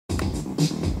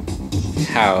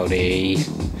Howdy.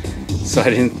 So I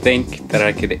didn't think that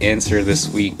I could answer this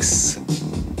week's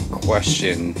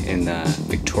question in the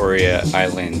Victoria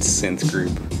Island synth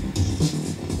group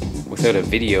without a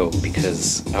video,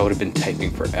 because I would have been typing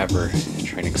forever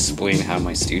trying to explain how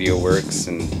my studio works,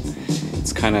 and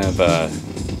it's kind of a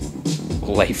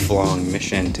lifelong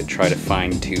mission to try to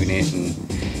fine-tune it and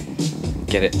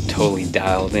get it totally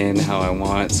dialed in how I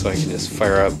want, so I can just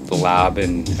fire up the lab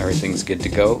and everything's good to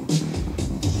go.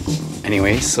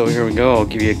 Anyway, so here we go. I'll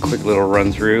give you a quick little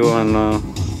run through on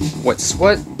what's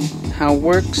what, how it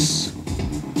works,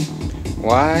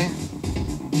 why,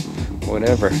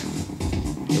 whatever.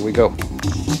 Here we go.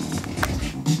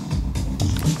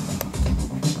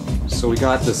 So we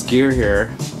got this gear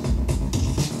here.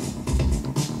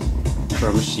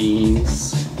 Drum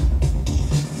machines,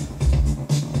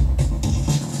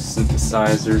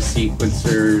 synthesizers,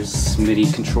 sequencers, MIDI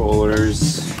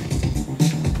controllers.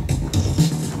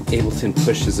 Ableton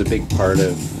Push is a big part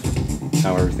of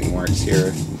how everything works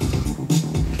here.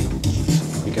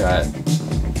 We got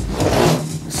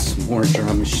some more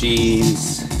drum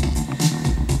machines,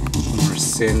 more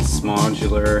synths,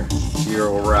 modular,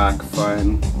 Euro rack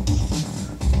fun.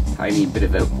 Tiny bit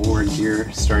of outboard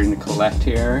gear starting to collect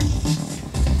here.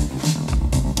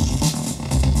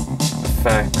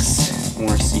 Effects,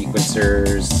 more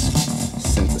sequencers,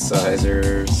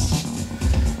 synthesizers,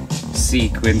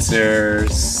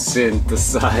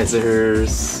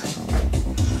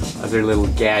 other little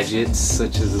gadgets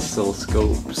such as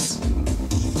oscilloscopes,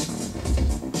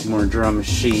 more drum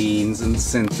machines and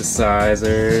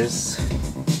synthesizers.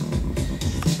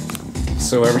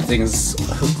 So everything's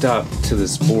hooked up to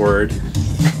this board.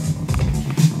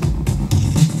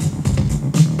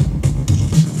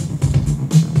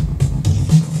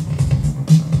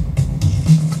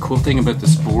 The cool thing about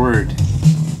this board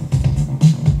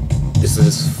is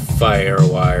this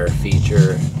Firewire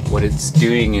feature. What it's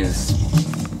doing is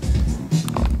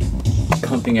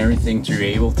pumping everything through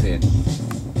Ableton.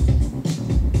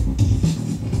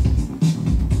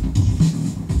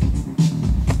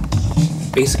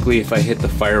 Basically, if I hit the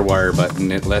Firewire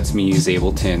button, it lets me use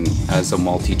Ableton as a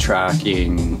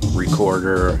multi-tracking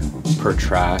recorder per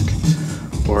track,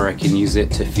 or I can use it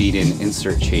to feed in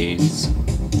insert chains.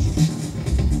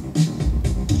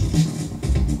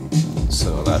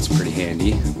 So that's pretty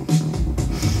handy.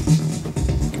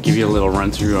 I'll give you a little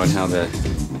run through on how the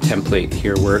template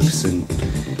here works in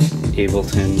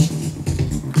Ableton.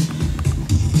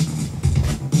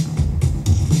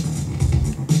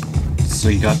 So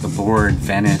you got the board,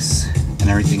 Venice, and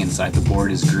everything inside the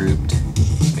board is grouped.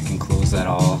 I can close that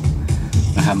all.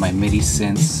 I have my MIDI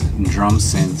synths and drum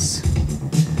synths.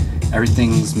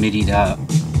 Everything's MIDI'd up.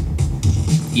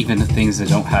 Even the things that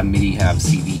don't have MIDI have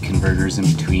CV converters in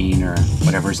between, or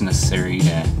whatever's necessary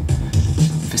to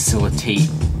facilitate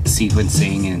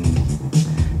sequencing and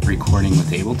recording with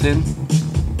Ableton.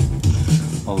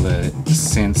 All the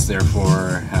synths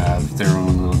therefore have their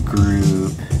own little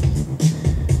group.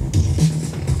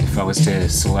 If I was to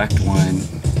select one,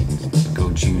 go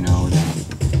Juno, then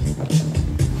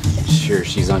sure,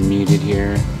 she's unmuted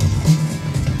here.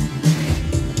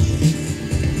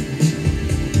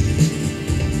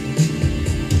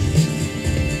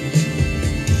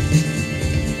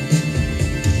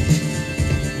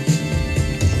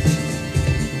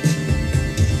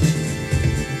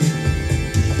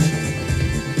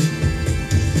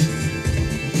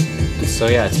 So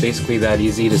yeah, it's basically that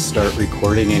easy to start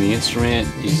recording any instrument.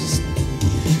 You just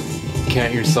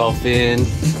count yourself in.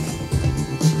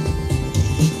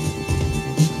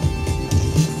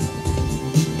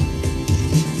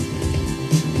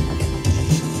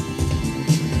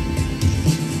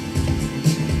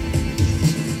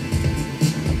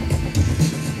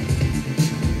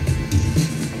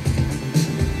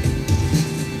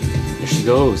 There she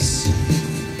goes.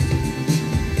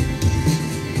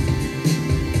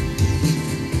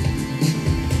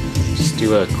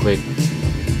 Do a quick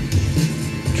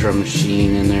drum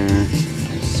machine in there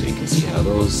so you can see how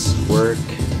those work.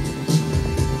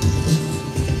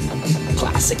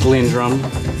 Classic Lindrum.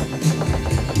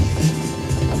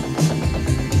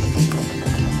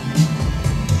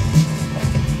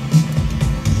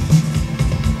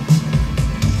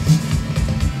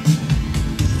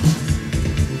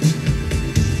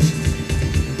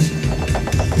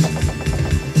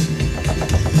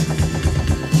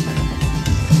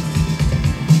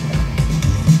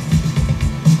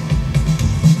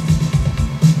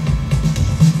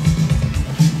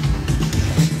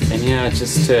 Yeah,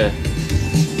 just to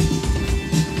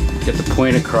get the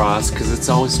point across, because it's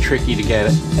always tricky to get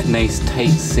a nice tight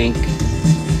sync.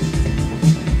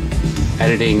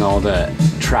 Editing all the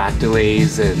track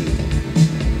delays and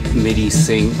MIDI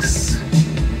syncs.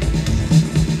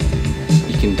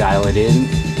 You can dial it in.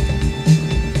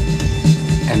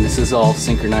 And this is all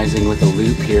synchronizing with a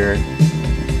loop here.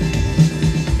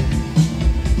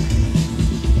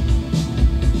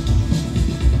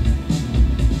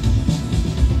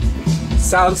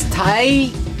 Sounds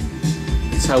tight!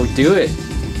 That's how we do it.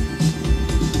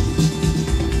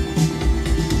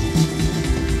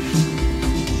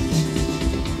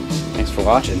 Thanks for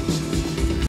watching.